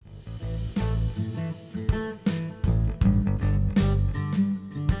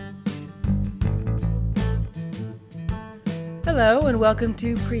Hello and welcome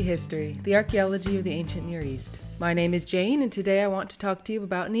to Prehistory, the archaeology of the ancient Near East. My name is Jane and today I want to talk to you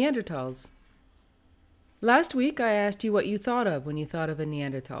about Neanderthals. Last week I asked you what you thought of when you thought of a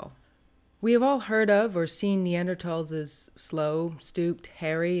Neanderthal. We have all heard of or seen Neanderthals as slow, stooped,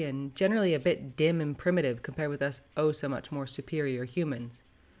 hairy, and generally a bit dim and primitive compared with us so much more superior humans.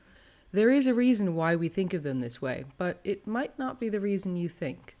 There is a reason why we think of them this way, but it might not be the reason you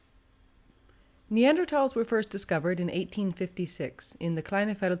think. Neanderthals were first discovered in 1856 in the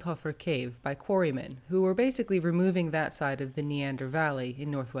Kleine Feldhofer cave by quarrymen who were basically removing that side of the Neander Valley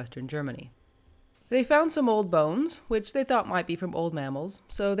in northwestern Germany. They found some old bones, which they thought might be from old mammals,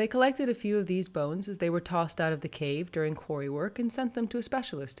 so they collected a few of these bones as they were tossed out of the cave during quarry work and sent them to a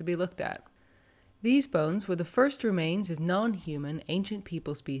specialist to be looked at. These bones were the first remains of non-human ancient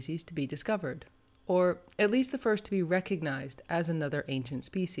people species to be discovered, or at least the first to be recognized as another ancient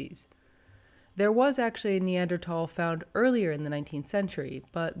species. There was actually a Neanderthal found earlier in the 19th century,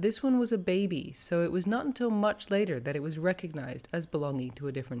 but this one was a baby, so it was not until much later that it was recognized as belonging to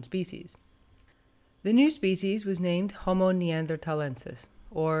a different species. The new species was named Homo neanderthalensis,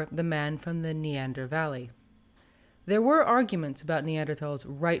 or the man from the Neander Valley. There were arguments about Neanderthals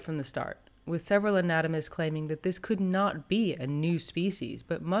right from the start, with several anatomists claiming that this could not be a new species,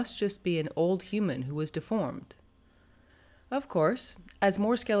 but must just be an old human who was deformed. Of course, as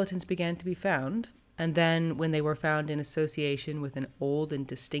more skeletons began to be found, and then when they were found in association with an old and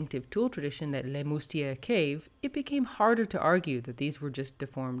distinctive tool tradition at Les Moustiers cave, it became harder to argue that these were just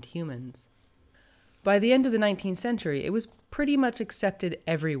deformed humans. By the end of the 19th century, it was pretty much accepted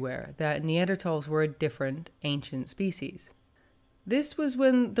everywhere that Neanderthals were a different, ancient species. This was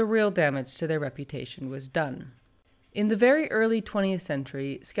when the real damage to their reputation was done. In the very early 20th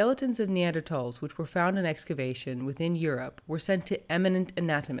century, skeletons of Neanderthals which were found in excavation within Europe were sent to eminent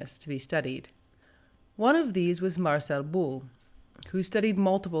anatomists to be studied. One of these was Marcel Boule, who studied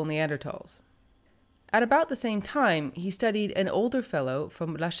multiple Neanderthals. At about the same time, he studied an older fellow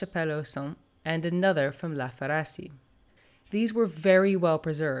from La Chapelle-aux-Saints and another from La Farassy. These were very well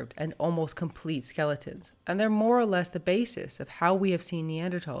preserved and almost complete skeletons, and they're more or less the basis of how we have seen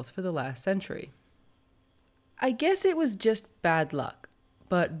Neanderthals for the last century. I guess it was just bad luck,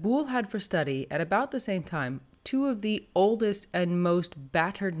 but Boule had for study at about the same time two of the oldest and most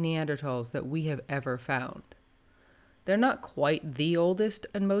battered Neanderthals that we have ever found. They're not quite the oldest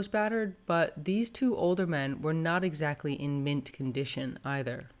and most battered, but these two older men were not exactly in mint condition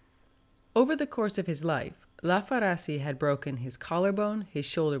either. Over the course of his life, La Farassy had broken his collarbone, his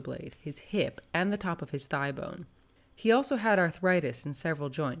shoulder blade, his hip, and the top of his thigh bone. He also had arthritis in several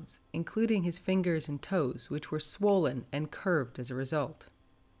joints, including his fingers and toes, which were swollen and curved as a result.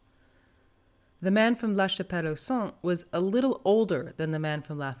 The man from La Chapelle-aux-Saints was a little older than the man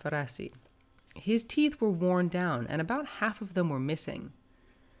from La Farassy. His teeth were worn down, and about half of them were missing.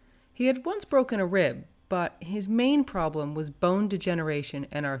 He had once broken a rib, but his main problem was bone degeneration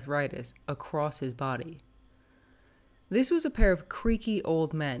and arthritis across his body. This was a pair of creaky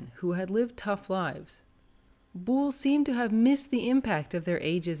old men who had lived tough lives. Boule seemed to have missed the impact of their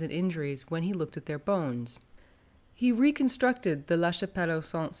ages and injuries when he looked at their bones. He reconstructed the La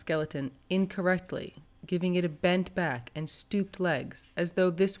Chapelle-aux-Saints skeleton incorrectly, giving it a bent back and stooped legs, as though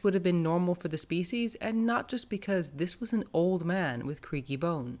this would have been normal for the species and not just because this was an old man with creaky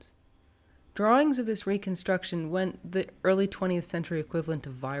bones. Drawings of this reconstruction went the early 20th century equivalent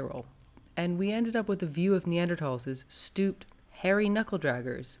of viral, and we ended up with a view of Neanderthals as stooped, hairy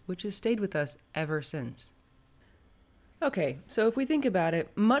knuckle-draggers, which has stayed with us ever since. Okay, so if we think about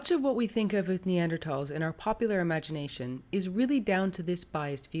it, much of what we think of with Neanderthals in our popular imagination is really down to this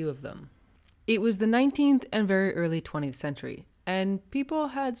biased view of them. It was the 19th and very early 20th century, and people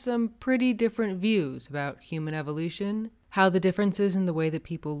had some pretty different views about human evolution, how the differences in the way that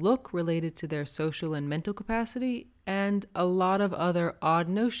people look related to their social and mental capacity, and a lot of other odd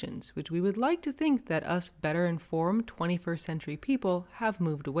notions, which we would like to think that us better informed 21st century people have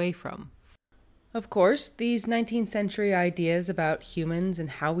moved away from. Of course, these 19th century ideas about humans and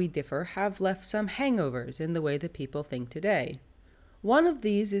how we differ have left some hangovers in the way that people think today. One of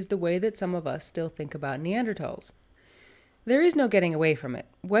these is the way that some of us still think about Neanderthals. There is no getting away from it.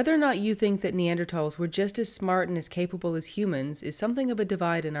 Whether or not you think that Neanderthals were just as smart and as capable as humans is something of a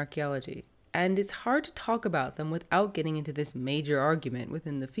divide in archaeology, and it's hard to talk about them without getting into this major argument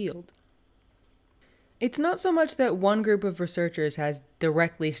within the field. It's not so much that one group of researchers has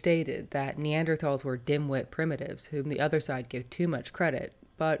directly stated that Neanderthals were dim-wit primitives whom the other side give too much credit,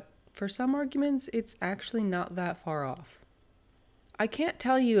 but for some arguments, it's actually not that far off. I can't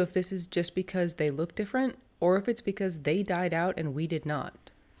tell you if this is just because they look different, or if it's because they died out and we did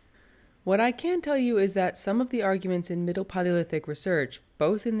not. What I can tell you is that some of the arguments in Middle Paleolithic research,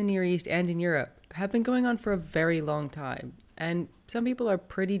 both in the Near East and in Europe, have been going on for a very long time, and some people are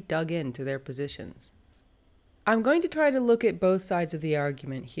pretty dug into their positions. I'm going to try to look at both sides of the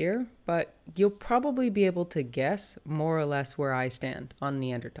argument here, but you'll probably be able to guess more or less where I stand on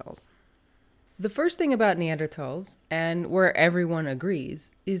Neanderthals. The first thing about Neanderthals, and where everyone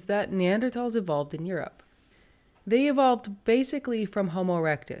agrees, is that Neanderthals evolved in Europe. They evolved basically from Homo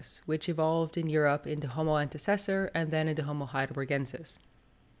erectus, which evolved in Europe into Homo antecessor and then into Homo heidelbergensis.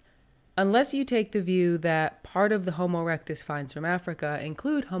 Unless you take the view that part of the Homo erectus finds from Africa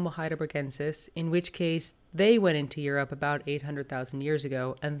include Homo heidelbergensis, in which case they went into Europe about 800,000 years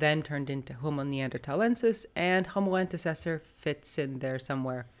ago and then turned into Homo neanderthalensis, and Homo antecessor fits in there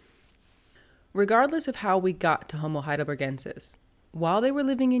somewhere. Regardless of how we got to Homo heidelbergensis, while they were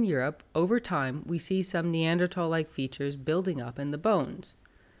living in Europe, over time we see some Neanderthal-like features building up in the bones.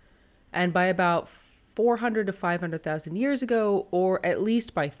 And by about 400 to 500,000 years ago, or at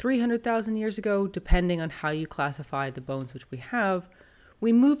least by 300,000 years ago, depending on how you classify the bones which we have,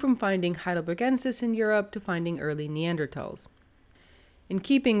 we move from finding Heidelbergensis in Europe to finding early Neanderthals. In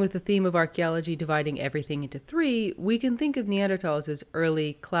keeping with the theme of archaeology dividing everything into three, we can think of Neanderthals as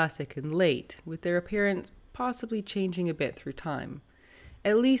early, classic, and late, with their appearance possibly changing a bit through time,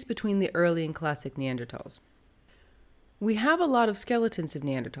 at least between the early and classic Neanderthals. We have a lot of skeletons of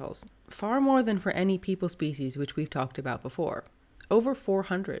Neanderthals, far more than for any people species which we've talked about before, over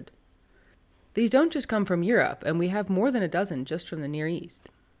 400. These don't just come from Europe, and we have more than a dozen just from the Near East.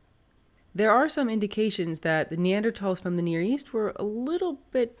 There are some indications that the Neanderthals from the Near East were a little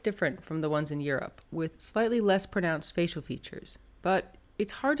bit different from the ones in Europe, with slightly less pronounced facial features, but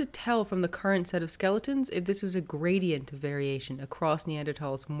it's hard to tell from the current set of skeletons if this was a gradient of variation across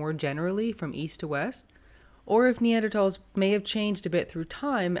Neanderthals more generally from east to west, or if Neanderthals may have changed a bit through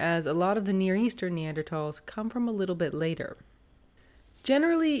time, as a lot of the Near Eastern Neanderthals come from a little bit later.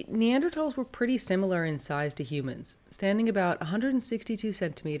 Generally, Neanderthals were pretty similar in size to humans, standing about 162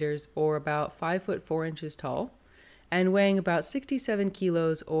 centimeters or about 5 foot 4 inches tall, and weighing about 67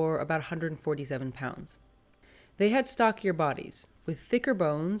 kilos or about 147 pounds. They had stockier bodies, with thicker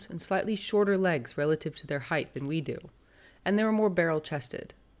bones and slightly shorter legs relative to their height than we do, and they were more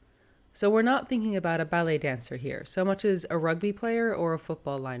barrel-chested. So we're not thinking about a ballet dancer here, so much as a rugby player or a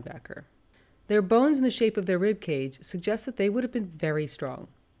football linebacker. Their bones in the shape of their rib cage suggest that they would have been very strong,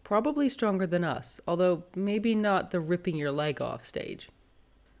 probably stronger than us, although maybe not the ripping your leg off stage.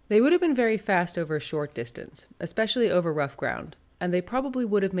 They would have been very fast over a short distance, especially over rough ground, and they probably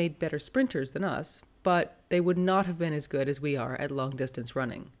would have made better sprinters than us, but they would not have been as good as we are at long-distance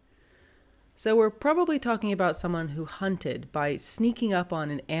running. So we're probably talking about someone who hunted by sneaking up on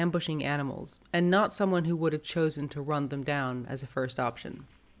and ambushing animals, and not someone who would have chosen to run them down as a first option.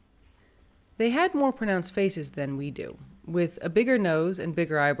 They had more pronounced faces than we do, with a bigger nose and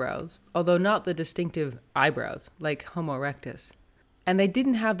bigger eyebrows, although not the distinctive eyebrows like Homo erectus. And they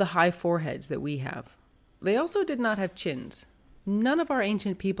didn't have the high foreheads that we have. They also did not have chins. None of our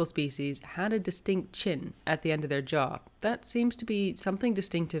ancient people species had a distinct chin at the end of their jaw. That seems to be something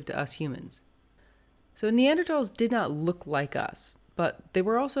distinctive to us humans. So Neanderthals did not look like us, but they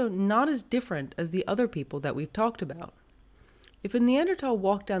were also not as different as the other people that we've talked about. If a Neanderthal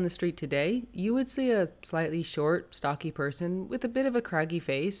walked down the street today, you would see a slightly short, stocky person with a bit of a craggy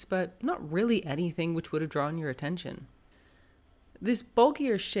face, but not really anything which would have drawn your attention. This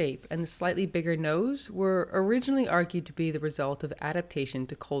bulkier shape and the slightly bigger nose were originally argued to be the result of adaptation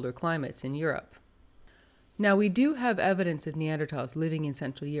to colder climates in Europe. Now, we do have evidence of Neanderthals living in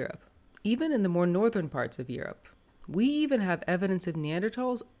Central Europe, even in the more northern parts of Europe. We even have evidence of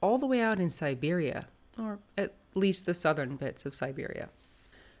Neanderthals all the way out in Siberia, or at least the southern bits of Siberia.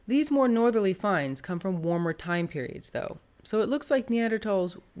 These more northerly finds come from warmer time periods, though, so it looks like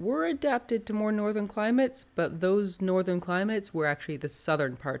Neanderthals were adapted to more northern climates, but those northern climates were actually the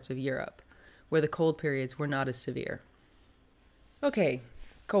southern parts of Europe, where the cold periods were not as severe. Okay,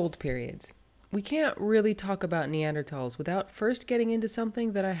 cold periods. We can't really talk about Neanderthals without first getting into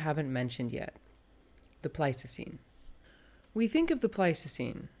something that I haven't mentioned yet: the Pleistocene. We think of the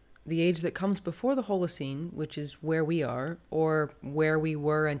Pleistocene, the age that comes before the Holocene, which is where we are, or where we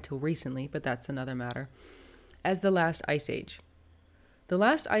were until recently, but that's another matter, as the last ice age. The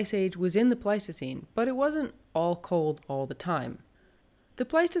last ice age was in the Pleistocene, but it wasn't all cold all the time. The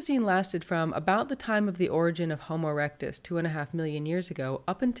Pleistocene lasted from about the time of the origin of Homo erectus 2.5 million years ago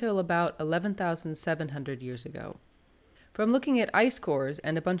up until about 11,700 years ago. From looking at ice cores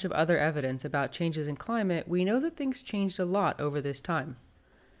and a bunch of other evidence about changes in climate, we know that things changed a lot over this time.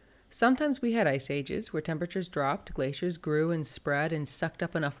 Sometimes we had ice ages where temperatures dropped, glaciers grew and spread and sucked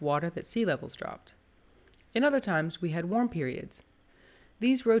up enough water that sea levels dropped. In other times, we had warm periods.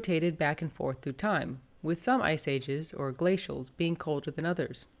 These rotated back and forth through time, with some ice ages, or glacials, being colder than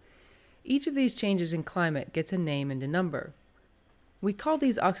others. Each of these changes in climate gets a name and a number. We call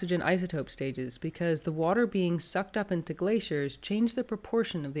these oxygen isotope stages because the water being sucked up into glaciers changed the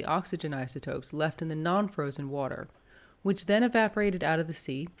proportion of the oxygen isotopes left in the non-frozen water, which then evaporated out of the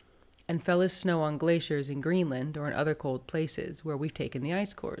sea and fell as snow on glaciers in Greenland or in other cold places where we've taken the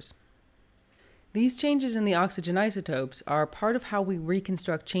ice cores. These changes in the oxygen isotopes are part of how we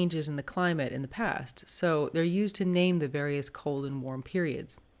reconstruct changes in the climate in the past, so they're used to name the various cold and warm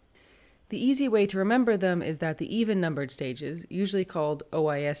periods. The easy way to remember them is that the even-numbered stages, usually called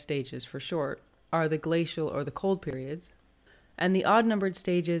OIS stages for short, are the glacial or the cold periods, and the odd-numbered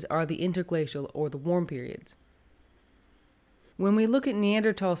stages are the interglacial or the warm periods. When we look at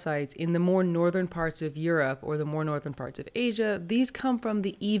Neanderthal sites in the more northern parts of Europe or the more northern parts of Asia, these come from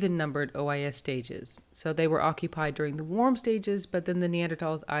the even-numbered OIS stages. So they were occupied during the warm stages, but then the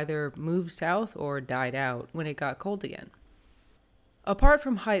Neanderthals either moved south or died out when it got cold again. Apart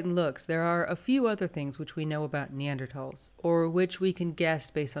from height and looks, there are a few other things which we know about Neanderthals, or which we can guess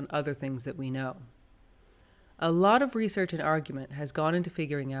based on other things that we know. A lot of research and argument has gone into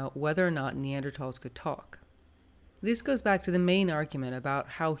figuring out whether or not Neanderthals could talk. This goes back to the main argument about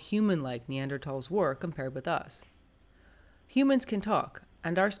how human-like Neanderthals were compared with us. Humans can talk,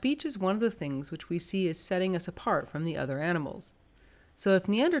 and our speech is one of the things which we see as setting us apart from the other animals. So if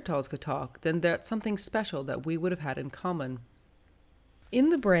Neanderthals could talk, then that's something special that we would have had in common. In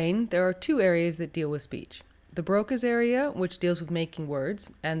the brain, there are two areas that deal with speech. The Broca's area, which deals with making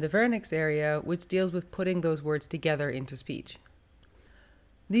words, and the Wernicke's area, which deals with putting those words together into speech.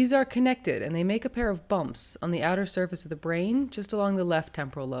 These are connected, and they make a pair of bumps on the outer surface of the brain, just along the left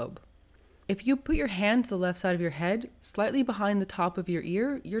temporal lobe. If you put your hand to the left side of your head, slightly behind the top of your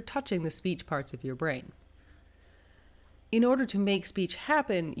ear, you're touching the speech parts of your brain. In order to make speech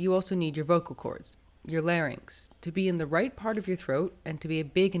happen, you also need your vocal cords, your larynx, to be in the right part of your throat and to be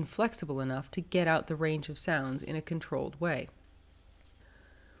big and flexible enough to get out the range of sounds in a controlled way.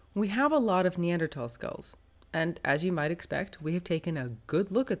 We have a lot of Neanderthal skulls. And as you might expect, we have taken a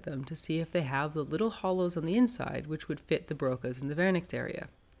good look at them to see if they have the little hollows on the inside which would fit the Broca's and the Wernicke's area.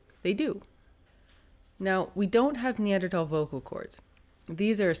 They do. Now, we don't have Neanderthal vocal cords.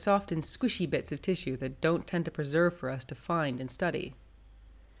 These are soft and squishy bits of tissue that don't tend to preserve for us to find and study.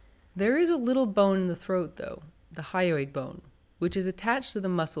 There is a little bone in the throat, though, the hyoid bone, which is attached to the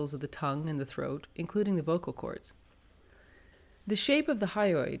muscles of the tongue and the throat, including the vocal cords. The shape of the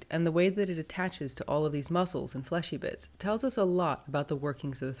hyoid and the way that it attaches to all of these muscles and fleshy bits tells us a lot about the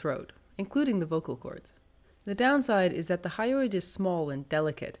workings of the throat, including the vocal cords. The downside is that the hyoid is small and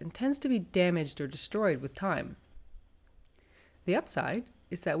delicate and tends to be damaged or destroyed with time. The upside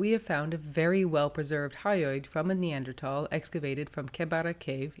is that we have found a very well-preserved hyoid from a Neanderthal excavated from Kebara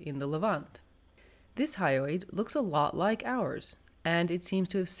Cave in the Levant. This hyoid looks a lot like ours, and it seems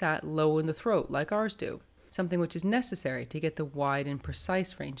to have sat low in the throat like ours do, something which is necessary to get the wide and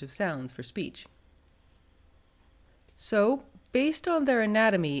precise range of sounds for speech. So, based on their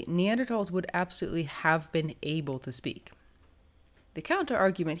anatomy, Neanderthals would absolutely have been able to speak. The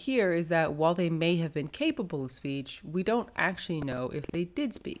counter-argument here is that while they may have been capable of speech, we don't actually know if they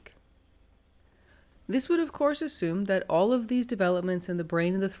did speak. This would of course assume that all of these developments in the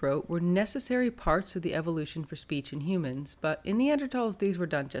brain and the throat were necessary parts of the evolution for speech in humans, but in Neanderthals these were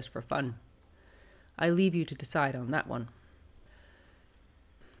done just for fun. I leave you to decide on that one.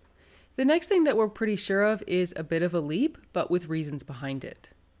 The next thing that we're pretty sure of is a bit of a leap, but with reasons behind it.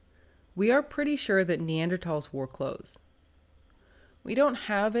 We are pretty sure that Neanderthals wore clothes. We don't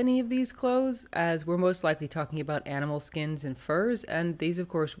have any of these clothes, as we're most likely talking about animal skins and furs, and these of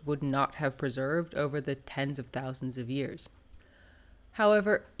course would not have preserved over the tens of thousands of years.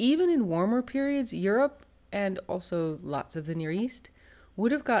 However, even in warmer periods, Europe, and also lots of the Near East,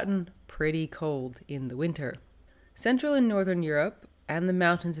 would have gotten pretty cold in the winter. Central and Northern Europe, and the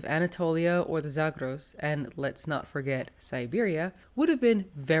mountains of Anatolia or the Zagros, and let's not forget Siberia, would have been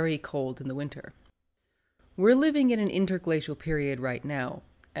very cold in the winter. We're living in an interglacial period right now,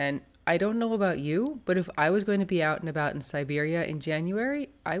 and I don't know about you, but if I was going to be out and about in Siberia in January,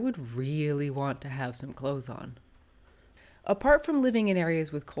 I would really want to have some clothes on. Apart from living in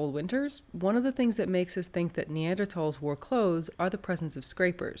areas with cold winters, one of the things that makes us think that Neanderthals wore clothes are the presence of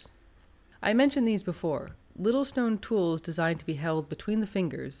scrapers. I mentioned these before, little stone tools designed to be held between the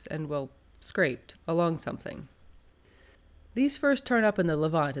fingers and, well, scraped along something. These first turn up in the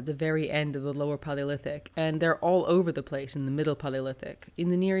Levant at the very end of the Lower Paleolithic, and they're all over the place in the Middle Paleolithic, in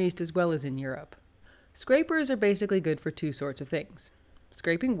the Near East as well as in Europe. Scrapers are basically good for two sorts of things: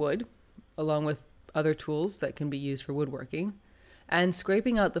 scraping wood, along with other tools that can be used for woodworking, and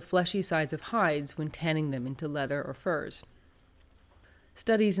scraping out the fleshy sides of hides when tanning them into leather or furs.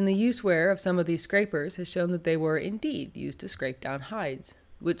 Studies in the use wear of some of these scrapers has shown that they were indeed used to scrape down hides,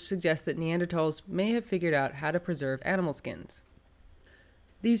 which suggests that Neanderthals may have figured out how to preserve animal skins.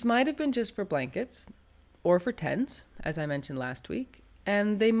 These might have been just for blankets, or for tents, as I mentioned last week,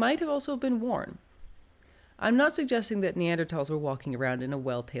 and they might have also been worn. I'm not suggesting that Neanderthals were walking around in a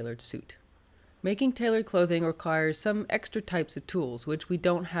well-tailored suit. Making tailored clothing requires some extra types of tools, which we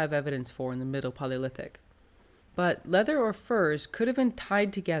don't have evidence for in the Middle Paleolithic. But leather or furs could have been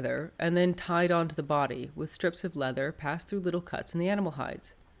tied together and then tied onto the body, with strips of leather passed through little cuts in the animal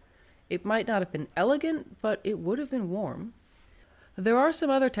hides. It might not have been elegant, but it would have been warm. There are some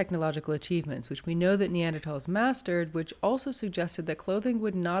other technological achievements which we know that Neanderthals mastered, which also suggested that clothing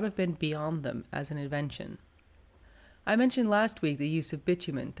would not have been beyond them as an invention. I mentioned last week the use of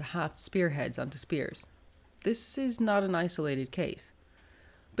bitumen to haft spearheads onto spears. This is not an isolated case.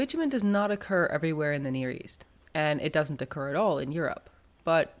 Bitumen does not occur everywhere in the Near East, and it doesn't occur at all in Europe.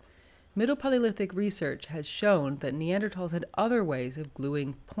 But Middle Paleolithic research has shown that Neanderthals had other ways of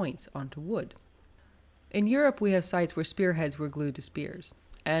gluing points onto wood. In Europe, we have sites where spearheads were glued to spears,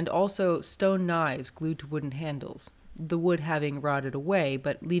 and also stone knives glued to wooden handles, the wood having rotted away,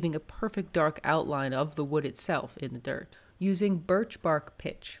 but leaving a perfect dark outline of the wood itself in the dirt, using birch bark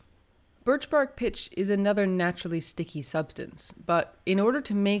pitch. Birch bark pitch is another naturally sticky substance, but in order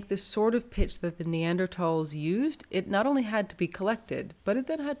to make the sort of pitch that the Neanderthals used, it not only had to be collected, but it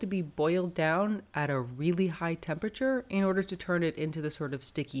then had to be boiled down at a really high temperature in order to turn it into the sort of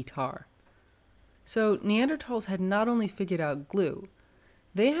sticky tar. So Neanderthals had not only figured out glue,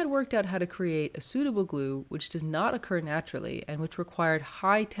 they had worked out how to create a suitable glue which does not occur naturally and which required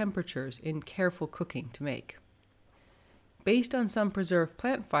high temperatures in careful cooking to make. Based on some preserved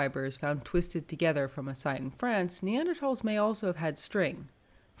plant fibers found twisted together from a site in France, Neanderthals may also have had string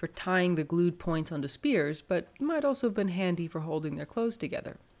for tying the glued points onto spears, but might also have been handy for holding their clothes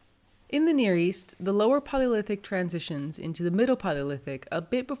together. In the Near East, the Lower Paleolithic transitions into the Middle Paleolithic a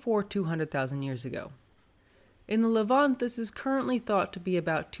bit before 200,000 years ago. In the Levant, this is currently thought to be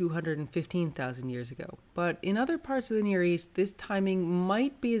about 215,000 years ago, but in other parts of the Near East, this timing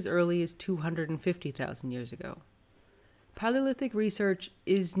might be as early as 250,000 years ago. Paleolithic research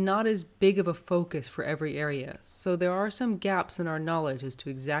is not as big of a focus for every area, so there are some gaps in our knowledge as to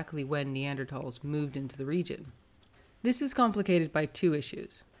exactly when Neanderthals moved into the region. This is complicated by two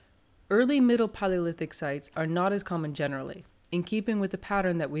issues. Early Middle Paleolithic sites are not as common generally, in keeping with the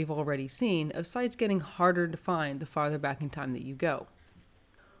pattern that we've already seen of sites getting harder to find the farther back in time that you go.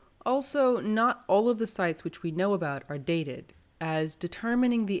 Also, not all of the sites which we know about are dated, as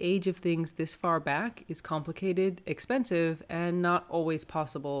determining the age of things this far back is complicated, expensive, and not always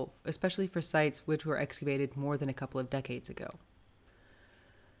possible, especially for sites which were excavated more than a couple of decades ago.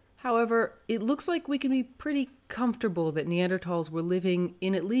 However, it looks like we can be pretty comfortable that Neanderthals were living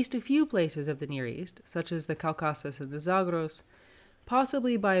in at least a few places of the Near East, such as the Caucasus and the Zagros,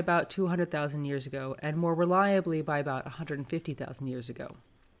 possibly by about 200,000 years ago, and more reliably by about 150,000 years ago.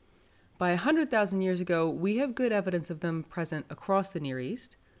 By 100,000 years ago, we have good evidence of them present across the Near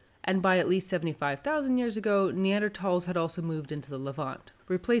East, and by at least 75,000 years ago, Neanderthals had also moved into the Levant,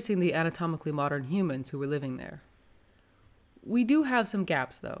 replacing the anatomically modern humans who were living there. We do have some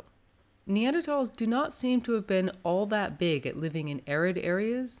gaps, though. Neanderthals do not seem to have been all that big at living in arid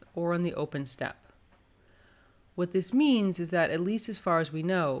areas or on the open steppe. What this means is that, at least as far as we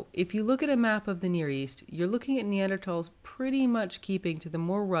know, if you look at a map of the Near East, you're looking at Neanderthals pretty much keeping to the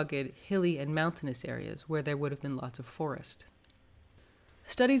more rugged, hilly, and mountainous areas where there would have been lots of forest.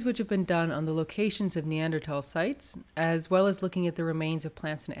 Studies which have been done on the locations of Neanderthal sites, as well as looking at the remains of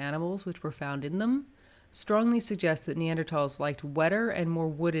plants and animals which were found in them, strongly suggest that Neanderthals liked wetter and more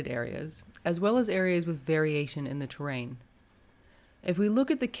wooded areas, as well as areas with variation in the terrain. If we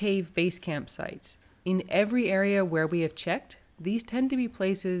look at the cave base camp sites, in every area where we have checked, these tend to be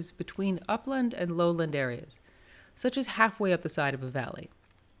places between upland and lowland areas, such as halfway up the side of a valley.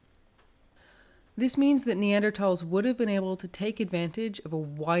 This means that Neanderthals would have been able to take advantage of a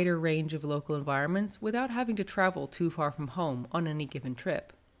wider range of local environments without having to travel too far from home on any given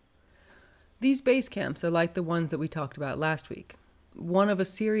trip. These base camps are like the ones that we talked about last week, one of a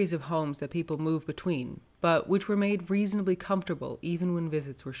series of homes that people moved between, but which were made reasonably comfortable even when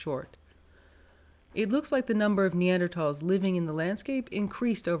visits were short. It looks like the number of Neanderthals living in the landscape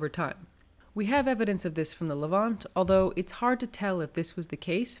increased over time, We have evidence of this from the Levant, although it's hard to tell if this was the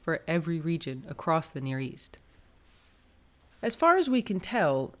case for every region across the Near East. As far as we can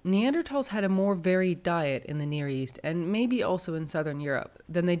tell, Neanderthals had a more varied diet in the Near East, and maybe also in southern Europe,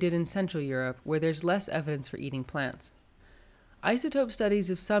 than they did in Central Europe, where there's less evidence for eating plants. Isotope studies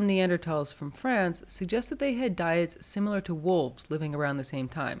of some Neanderthals from France suggest that they had diets similar to wolves living around the same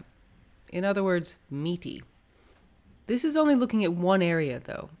time. In other words, meaty. This is only looking at one area,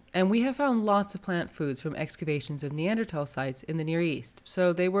 though, and we have found lots of plant foods from excavations of Neanderthal sites in the Near East,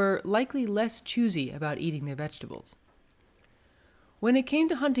 so they were likely less choosy about eating their vegetables. When it came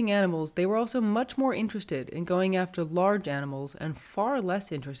to hunting animals, they were also much more interested in going after large animals and far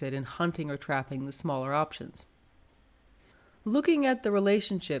less interested in hunting or trapping the smaller options. Looking at the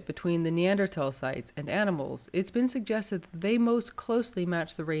relationship between the Neanderthal sites and animals, it's been suggested that they most closely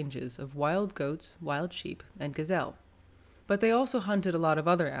match the ranges of wild goats, wild sheep, and gazelle. But they also hunted a lot of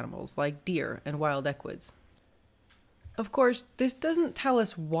other animals, like deer and wild equids. Of course, this doesn't tell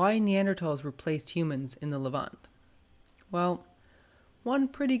us why Neanderthals replaced humans in the Levant. Well, one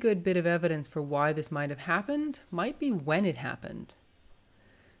pretty good bit of evidence for why this might have happened might be when it happened.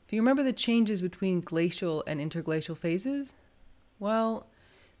 If you remember the changes between glacial and interglacial phases, well,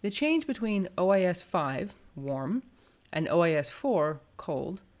 the change between OIS 5, warm, and OIS 4,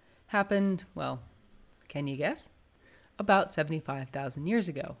 cold, happened, well, can you guess? About 75,000 years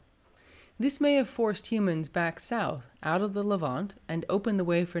ago. This may have forced humans back south, out of the Levant, and opened the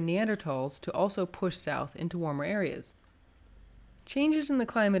way for Neanderthals to also push south into warmer areas. Changes in the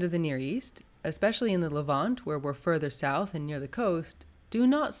climate of the Near East, especially in the Levant, where we're further south and near the coast, do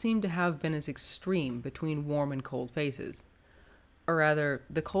not seem to have been as extreme between warm and cold phases. Or rather,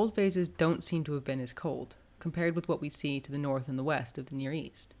 the cold phases don't seem to have been as cold, compared with what we see to the north and the west of the Near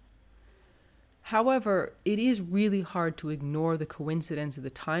East. However, it is really hard to ignore the coincidence of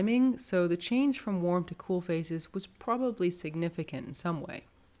the timing, so the change from warm to cool phases was probably significant in some way.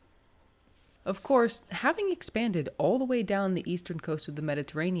 Of course, having expanded all the way down the eastern coast of the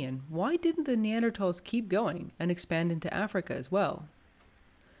Mediterranean, why didn't the Neanderthals keep going and expand into Africa as well?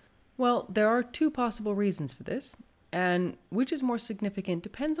 Well, there are two possible reasons for this, and which is more significant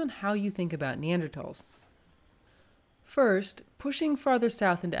depends on how you think about Neanderthals. First, pushing farther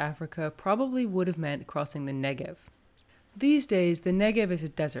south into Africa probably would have meant crossing the Negev. These days, the Negev is a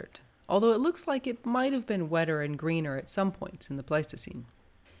desert, although it looks like it might have been wetter and greener at some points in the Pleistocene.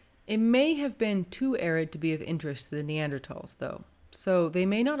 It may have been too arid to be of interest to the Neanderthals, though, so they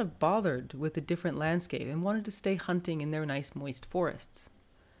may not have bothered with the different landscape and wanted to stay hunting in their nice moist forests.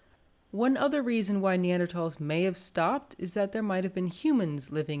 One other reason why Neanderthals may have stopped is that there might have been humans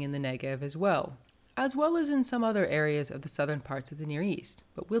living in the Negev as well as in some other areas of the southern parts of the Near East,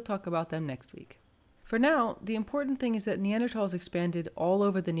 but we'll talk about them next week. For now, the important thing is that Neanderthals expanded all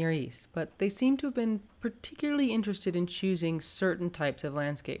over the Near East, but they seem to have been particularly interested in choosing certain types of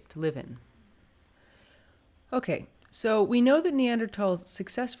landscape to live in. Okay, so we know that Neanderthals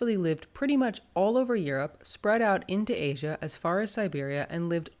successfully lived pretty much all over Europe, spread out into Asia as far as Siberia, and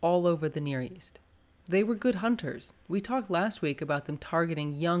lived all over the Near East. They were good hunters. We talked last week about them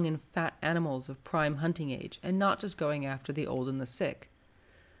targeting young and fat animals of prime hunting age, and not just going after the old and the sick.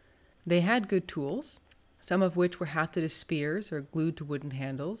 They had good tools, some of which were hafted as spears or glued to wooden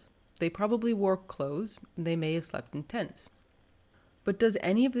handles. They probably wore clothes, and they may have slept in tents. But does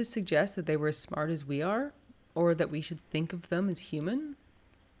any of this suggest that they were as smart as we are, or that we should think of them as human?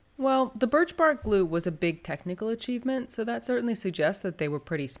 Well, the birch bark glue was a big technical achievement, so that certainly suggests that they were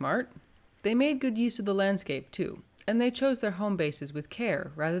pretty smart. They made good use of the landscape, too, and they chose their home bases with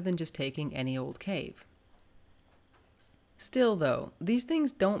care rather than just taking any old cave. Still, though, these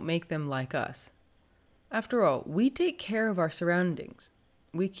things don't make them like us. After all, we take care of our surroundings.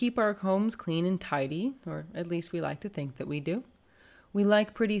 We keep our homes clean and tidy, or at least we like to think that we do. We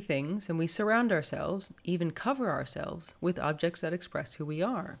like pretty things, and we surround ourselves, even cover ourselves, with objects that express who we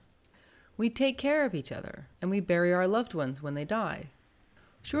are. We take care of each other, and we bury our loved ones when they die.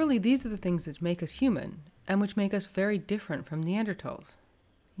 Surely these are the things that make us human, and which make us very different from Neanderthals.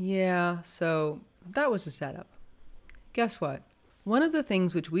 Yeah, so that was a setup. Guess what? One of the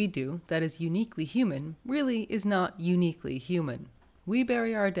things which we do that is uniquely human really is not uniquely human. We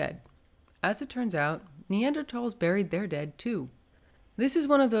bury our dead. As it turns out, Neanderthals buried their dead too. This is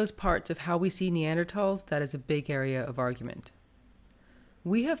one of those parts of how we see Neanderthals that is a big area of argument.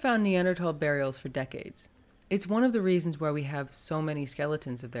 We have found Neanderthal burials for decades. It's one of the reasons why we have so many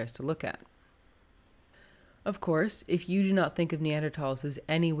skeletons of theirs to look at. Of course, if you do not think of Neanderthals as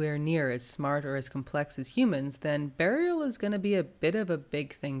anywhere near as smart or as complex as humans, then burial is going to be a bit of a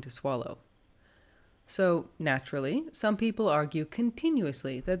big thing to swallow. So, naturally, some people argue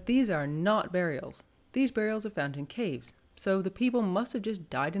continuously that these are not burials. These burials are found in caves, so the people must have just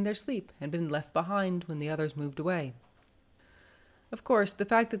died in their sleep and been left behind when the others moved away. Of course, the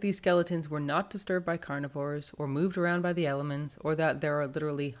fact that these skeletons were not disturbed by carnivores or moved around by the elements, or that there are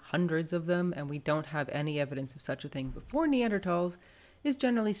literally hundreds of them and we don't have any evidence of such a thing before Neanderthals, is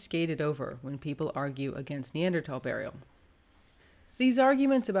generally skated over when people argue against Neanderthal burial. These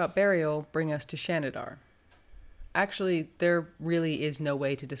arguments about burial bring us to Shanidar. Actually, there really is no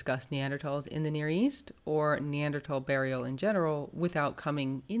way to discuss Neanderthals in the Near East, or Neanderthal burial in general, without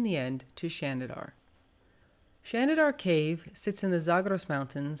coming, in the end, to Shanidar. Shanidar Cave sits in the Zagros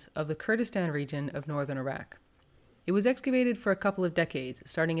Mountains of the Kurdistan region of northern Iraq. It was excavated for a couple of decades,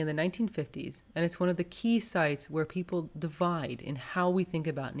 starting in the 1950s, and it's one of the key sites where people divide in how we think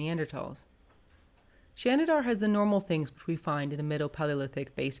about Neanderthals. Shanidar has the normal things which we find in a Middle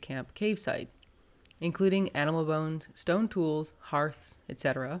Paleolithic base camp cave site, including animal bones, stone tools, hearths,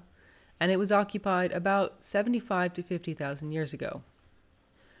 etc., and it was occupied about 75 to 50,000 years ago.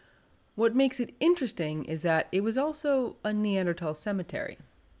 What makes it interesting is that it was also a Neanderthal cemetery.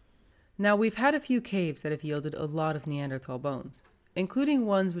 Now, we've had a few caves that have yielded a lot of Neanderthal bones, including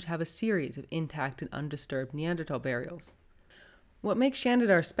ones which have a series of intact and undisturbed Neanderthal burials. What makes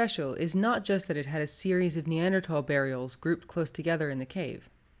Shanidar special is not just that it had a series of Neanderthal burials grouped close together in the cave.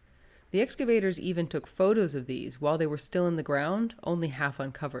 The excavators even took photos of these while they were still in the ground, only half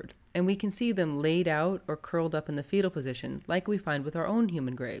uncovered, and we can see them laid out or curled up in the fetal position like we find with our own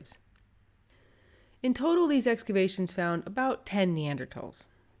human graves. In total, these excavations found about 10 Neanderthals.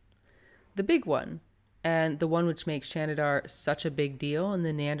 The big one, and the one which makes Shanidar such a big deal in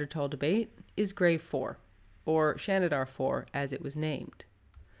the Neanderthal debate, is Grave 4, or Shanidar 4 as it was named.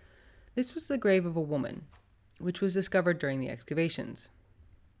 This was the grave of a woman, which was discovered during the excavations.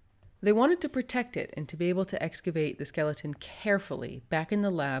 They wanted to protect it and to be able to excavate the skeleton carefully back in the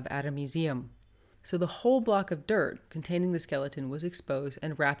lab at a museum. So the whole block of dirt containing the skeleton was exposed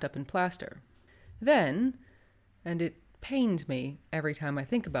and wrapped up in plaster. Then, and it pains me every time I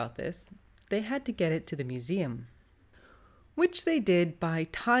think about this, they had to get it to the museum. Which they did by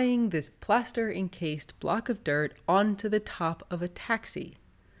tying this plaster-encased block of dirt onto the top of a taxi.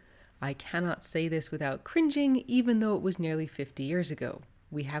 I cannot say this without cringing, even though it was nearly 50 years ago.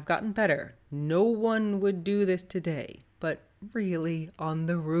 We have gotten better. No one would do this today, but really on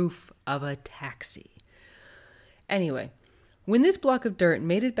the roof of a taxi. Anyway, when this block of dirt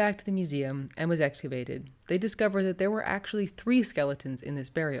made it back to the museum and was excavated, they discovered that there were actually 3 skeletons in this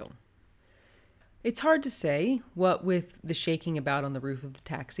burial. It's hard to say, what with the shaking about on the roof of the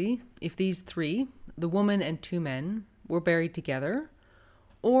taxi, if these 3, the woman and 2 men, were buried together,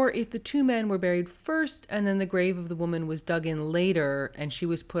 or if the 2 men were buried first and then the grave of the woman was dug in later and she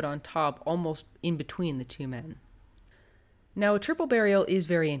was put on top almost in between the 2 men. Now, a triple burial is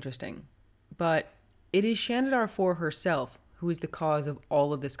very interesting, but it is Shanidar 4 herself who is the cause of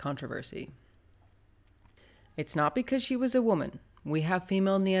all of this controversy. It's not because she was a woman. We have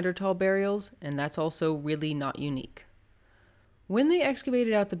female Neanderthal burials, and that's also really not unique. When they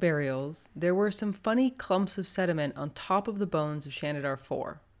excavated out the burials, there were some funny clumps of sediment on top of the bones of Shanidar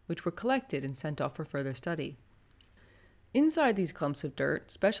 4, which were collected and sent off for further study. Inside these clumps of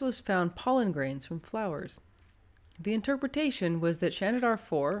dirt, specialists found pollen grains from flowers. The interpretation was that Shanidar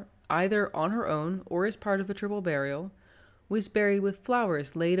 4, either on her own or as part of a triple burial, was buried with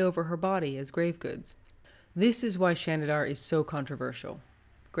flowers laid over her body as grave goods. This is why Shanidar is so controversial.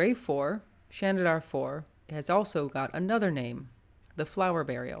 Grave 4, Shanidar 4, has also got another name, the flower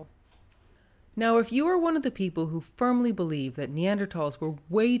burial. Now, if you are one of the people who firmly believe that Neanderthals were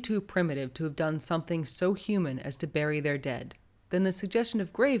way too primitive to have done something so human as to bury their dead, then the suggestion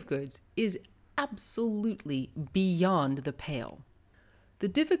of grave goods is absolutely beyond the pale. The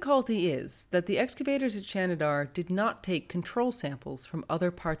difficulty is that the excavators at Shanidar did not take control samples from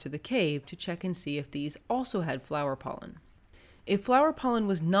other parts of the cave to check and see if these also had flower pollen. If flower pollen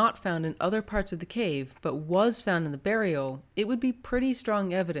was not found in other parts of the cave, but was found in the burial, it would be pretty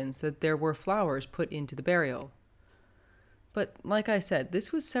strong evidence that there were flowers put into the burial. But like I said,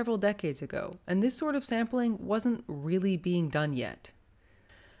 this was several decades ago, and this sort of sampling wasn't really being done yet.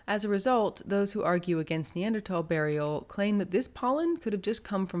 As a result, those who argue against Neanderthal burial claim that this pollen could have just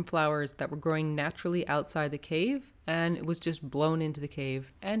come from flowers that were growing naturally outside the cave, and it was just blown into the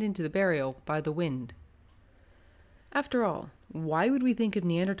cave and into the burial by the wind. After all, why would we think of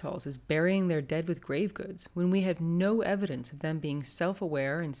Neanderthals as burying their dead with grave goods when we have no evidence of them being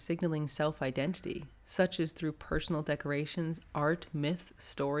self-aware and signaling self-identity, such as through personal decorations, art, myths,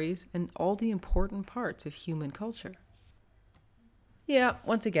 stories, and all the important parts of human culture? Yeah,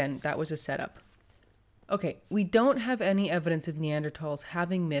 once again, that was a setup. Okay, we don't have any evidence of Neanderthals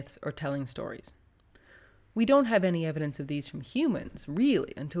having myths or telling stories. We don't have any evidence of these from humans,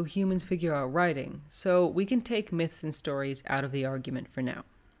 really, until humans figure out writing, so we can take myths and stories out of the argument for now.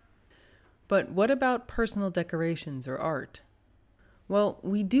 But what about personal decorations or art? Well,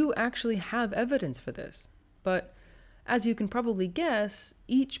 we do actually have evidence for this, but as you can probably guess,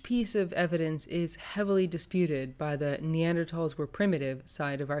 each piece of evidence is heavily disputed by the Neanderthals were primitive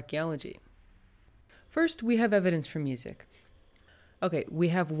side of archaeology. First, we have evidence for music. Okay, we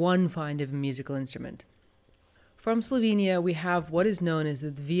have one find of a musical instrument. From Slovenia, we have what is known as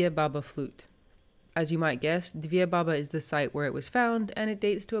the Dvia Baba flute. As you might guess, Dvia Baba is the site where it was found, and it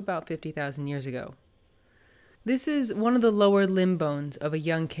dates to about 50,000 years ago. This is one of the lower limb bones of a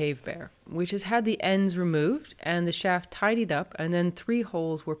young cave bear, which has had the ends removed and the shaft tidied up, and then 3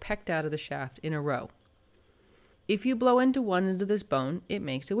 holes were pecked out of the shaft in a row. If you blow into one end of this bone, it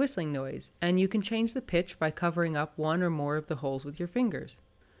makes a whistling noise, and you can change the pitch by covering up one or more of the holes with your fingers.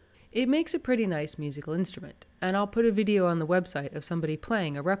 It makes a pretty nice musical instrument, and I'll put a video on the website of somebody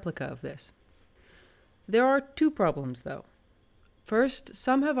playing a replica of this. There are 2 problems, though. First,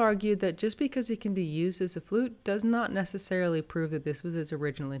 some have argued that just because it can be used as a flute does not necessarily prove that this was its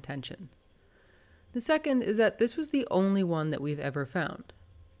original intention. The second is that this was the only one that we've ever found.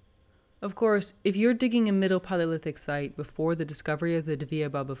 Of course, if you're digging a Middle Paleolithic site before the discovery of the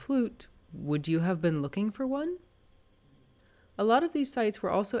Dvia Baba flute, would you have been looking for one? A lot of these sites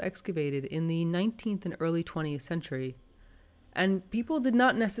were also excavated in the 19th and early 20th century, and people did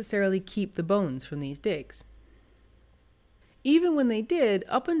not necessarily keep the bones from these digs. Even when they did,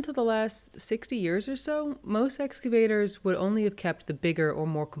 up until the last 60 years or so, most excavators would only have kept the bigger or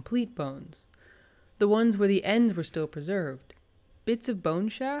more complete bones, the ones where the ends were still preserved. Bits of bone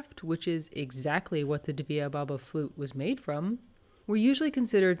shaft, which is exactly what the Dvia Baba flute was made from, were usually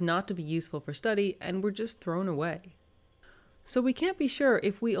considered not to be useful for study and were just thrown away. So we can't be sure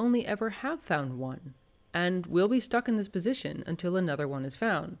if we only ever have found one, and we'll be stuck in this position until another one is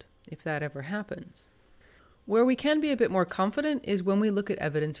found, if that ever happens. Where we can be a bit more confident is when we look at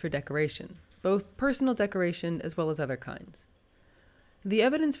evidence for decoration, both personal decoration as well as other kinds. The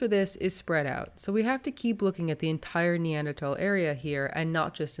evidence for this is spread out, so we have to keep looking at the entire Neanderthal area here and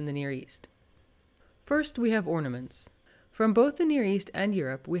not just in the Near East. First, we have ornaments. From both the Near East and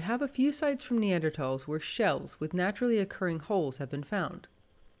Europe, we have a few sites from Neanderthals where shells with naturally occurring holes have been found.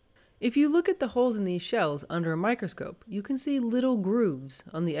 If you look at the holes in these shells under a microscope, you can see little grooves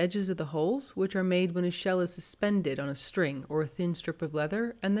on the edges of the holes, which are made when a shell is suspended on a string or a thin strip of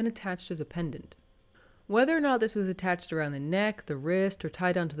leather and then attached as a pendant. Whether or not this was attached around the neck, the wrist, or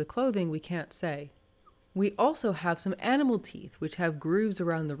tied onto the clothing, we can't say. We also have some animal teeth which have grooves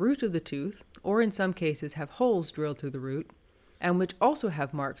around the root of the tooth, or in some cases have holes drilled through the root, and which also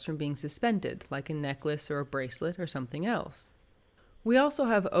have marks from being suspended, like a necklace or a bracelet or something else. We also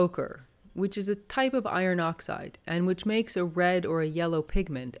have ochre, which is a type of iron oxide, and which makes a red or a yellow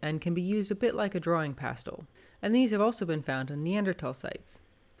pigment and can be used a bit like a drawing pastel, and these have also been found on Neanderthal sites.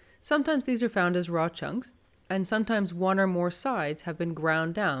 Sometimes these are found as raw chunks, and sometimes one or more sides have been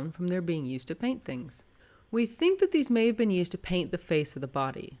ground down from their being used to paint things. We think that these may have been used to paint the face of the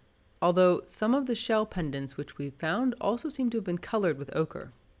body, although some of the shell pendants which we've found also seem to have been colored with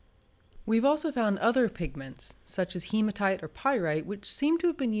ochre. We've also found other pigments, such as hematite or pyrite, which seem to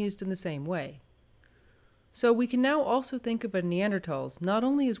have been used in the same way. So we can now also think of a Neanderthals not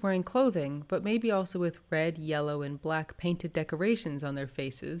only as wearing clothing, but maybe also with red, yellow, and black painted decorations on their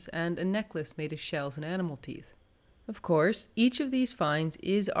faces and a necklace made of shells and animal teeth. Of course, each of these finds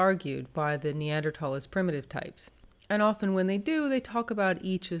is argued by the Neanderthal as primitive types, and often when they do, they talk about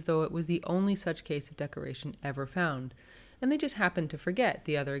each as though it was the only such case of decoration ever found, and they just happen to forget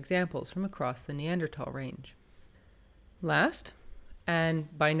the other examples from across the Neanderthal range. Last,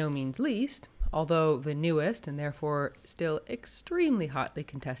 and by no means least, although the newest and therefore still extremely hotly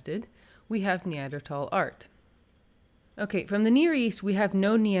contested, we have Neanderthal art. Okay, from the Near East, we have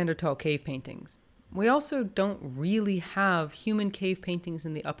no Neanderthal cave paintings. We also don't really have human cave paintings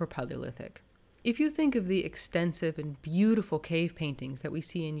in the Upper Paleolithic. If you think of the extensive and beautiful cave paintings that we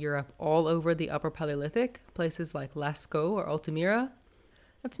see in Europe all over the Upper Paleolithic, places like Lascaux or Altamira,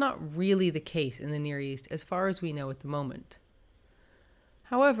 that's not really the case in the Near East as far as we know at the moment.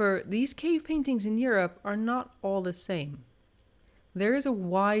 However, these cave paintings in Europe are not all the same. There is a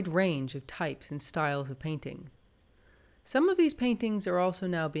wide range of types and styles of painting. Some of these paintings are also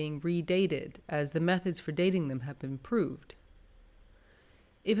now being redated as the methods for dating them have been improved.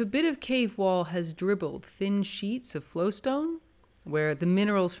 If a bit of cave wall has dribbled thin sheets of flowstone, where the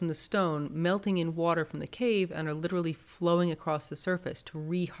minerals from the stone melting in water from the cave and are literally flowing across the surface to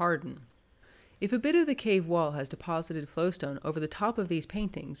re-harden, If a bit of the cave wall has deposited flowstone over the top of these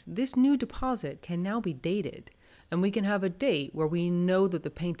paintings, this new deposit can now be dated, and we can have a date where we know that the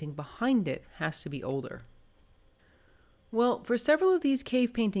painting behind it has to be older. Well, for several of these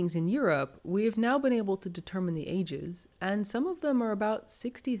cave paintings in Europe, we have now been able to determine the ages, and some of them are about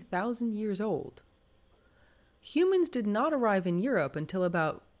 60,000 years old. Humans did not arrive in Europe until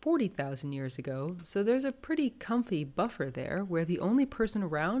about 40,000 years ago, so there's a pretty comfy buffer there where the only person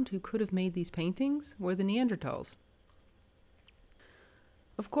around who could have made these paintings were the Neanderthals.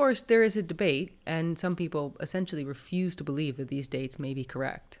 Of course, there is a debate, and some people essentially refuse to believe that these dates may be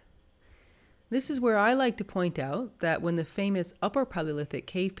correct. This is where I like to point out that when the famous Upper Paleolithic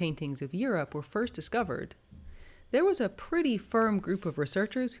cave paintings of Europe were first discovered, there was a pretty firm group of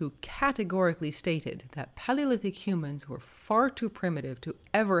researchers who categorically stated that Paleolithic humans were far too primitive to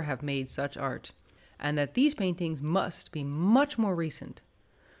ever have made such art, and that these paintings must be much more recent,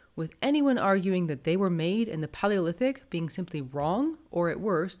 with anyone arguing that they were made in the Paleolithic being simply wrong, or at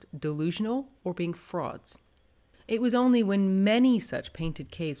worst, delusional, or being frauds. It was only when many such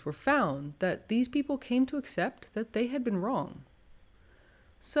painted caves were found that these people came to accept that they had been wrong.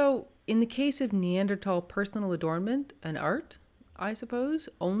 So, in the case of Neanderthal personal adornment and art, I suppose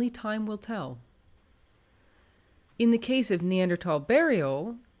only time will tell. In the case of Neanderthal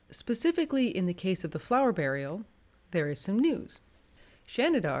burial, specifically in the case of the flower burial, there is some news.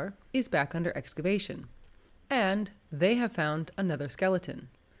 Shanidar is back under excavation, and they have found another skeleton.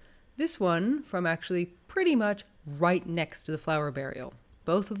 This one from actually pretty much right next to the flower burial,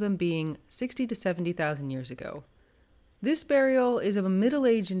 both of them being 60 to 70,000 years ago. This burial is of a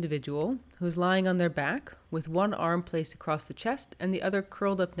middle-aged individual who's lying on their back with one arm placed across the chest and the other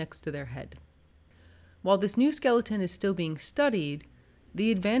curled up next to their head. While this new skeleton is still being studied,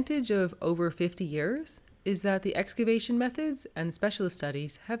 the advantage of over 50 years is that the excavation methods and specialist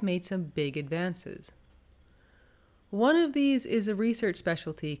studies have made some big advances. One of these is a research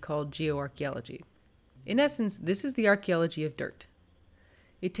specialty called geoarchaeology. In essence, this is the archaeology of dirt.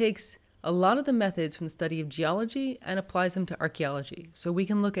 It takes a lot of the methods from the study of geology and applies them to archaeology, so we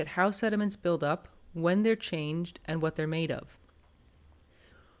can look at how sediments build up, when they're changed, and what they're made of.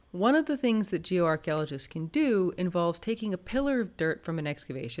 One of the things that geoarchaeologists can do involves taking a pillar of dirt from an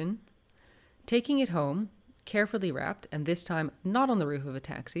excavation, taking it home, carefully wrapped, and this time not on the roof of a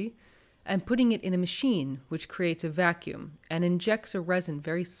taxi, and putting it in a machine which creates a vacuum and injects a resin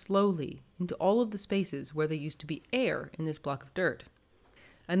very slowly into all of the spaces where there used to be air in this block of dirt.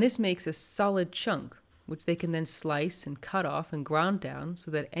 And this makes a solid chunk, which they can then slice and cut off and ground down so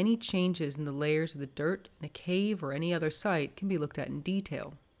that any changes in the layers of the dirt in a cave or any other site can be looked at in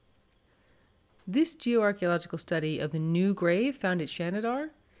detail. This geoarchaeological study of the new grave found at Shanidar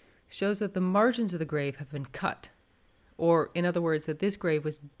shows that the margins of the grave have been cut, or in other words, that this grave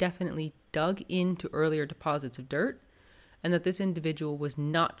was definitely dug into earlier deposits of dirt, and that this individual was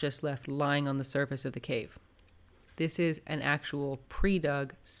not just left lying on the surface of the cave. This is an actual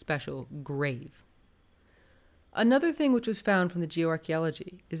pre-dug special grave. Another thing which was found from the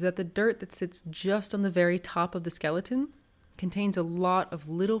geoarchaeology is that the dirt that sits just on the very top of the skeleton contains a lot of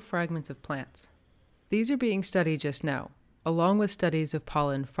little fragments of plants. These are being studied just now, along with studies of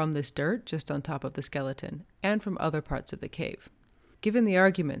pollen from this dirt just on top of the skeleton and from other parts of the cave. Given the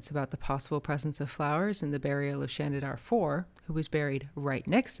arguments about the possible presence of flowers in the burial of Shanidar IV, who was buried right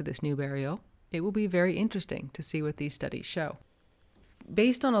next to this new burial, it will be very interesting to see what these studies show.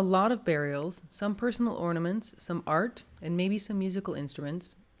 Based on a lot of burials, some personal ornaments, some art, and maybe some musical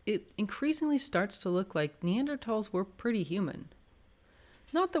instruments, it increasingly starts to look like Neanderthals were pretty human.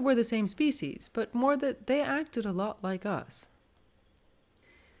 Not that we're the same species, but more that they acted a lot like us.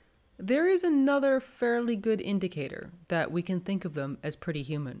 There is another fairly good indicator that we can think of them as pretty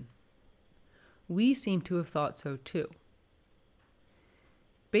human. We seem to have thought so too.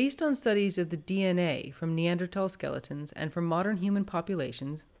 Based on studies of the DNA from Neanderthal skeletons and from modern human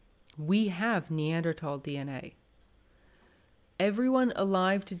populations, we have Neanderthal DNA. Everyone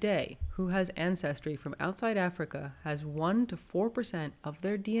alive today who has ancestry from outside Africa has 1 to 4% of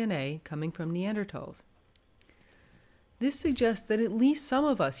their DNA coming from Neanderthals. This suggests that at least some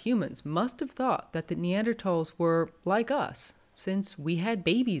of us humans must have thought that the Neanderthals were like us, since we had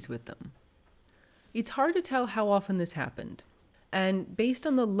babies with them. It's hard to tell how often this happened. And based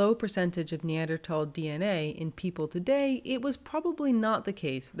on the low percentage of Neanderthal DNA in people today, it was probably not the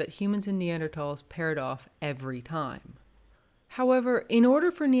case that humans and Neanderthals paired off every time. However, in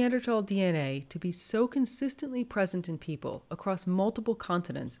order for Neanderthal DNA to be so consistently present in people across multiple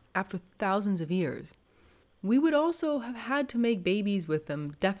continents after thousands of years, we would also have had to make babies with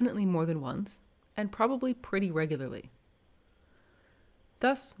them definitely more than once, and probably pretty regularly.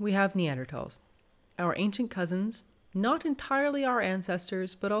 Thus, we have Neanderthals, our ancient cousins, not entirely our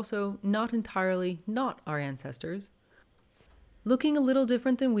ancestors, but also not entirely not our ancestors, looking a little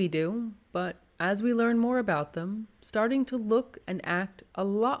different than we do, but as we learn more about them, starting to look and act a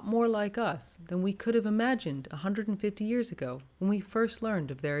lot more like us than we could have imagined 150 years ago when we first learned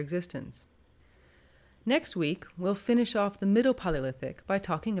of their existence. Next week, we'll finish off the Middle Paleolithic by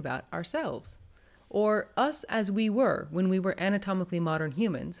talking about ourselves, or us as we were when we were anatomically modern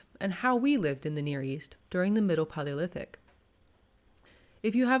humans, and how we lived in the Near East during the Middle Paleolithic.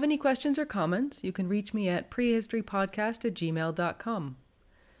 If you have any questions or comments, you can reach me at prehistorypodcast@gmail.com.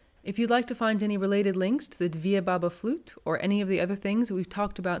 If you'd like to find any related links to the Dvia Baba flute or any of the other things that we've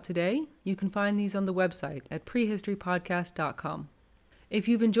talked about today, you can find these on the website at prehistorypodcast.com. If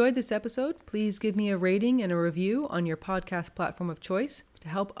you've enjoyed this episode, please give me a rating and a review on your podcast platform of choice to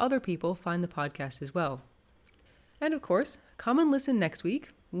help other people find the podcast as well. And of course, come and listen next week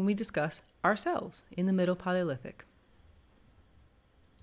when we discuss ourselves in the Middle Paleolithic.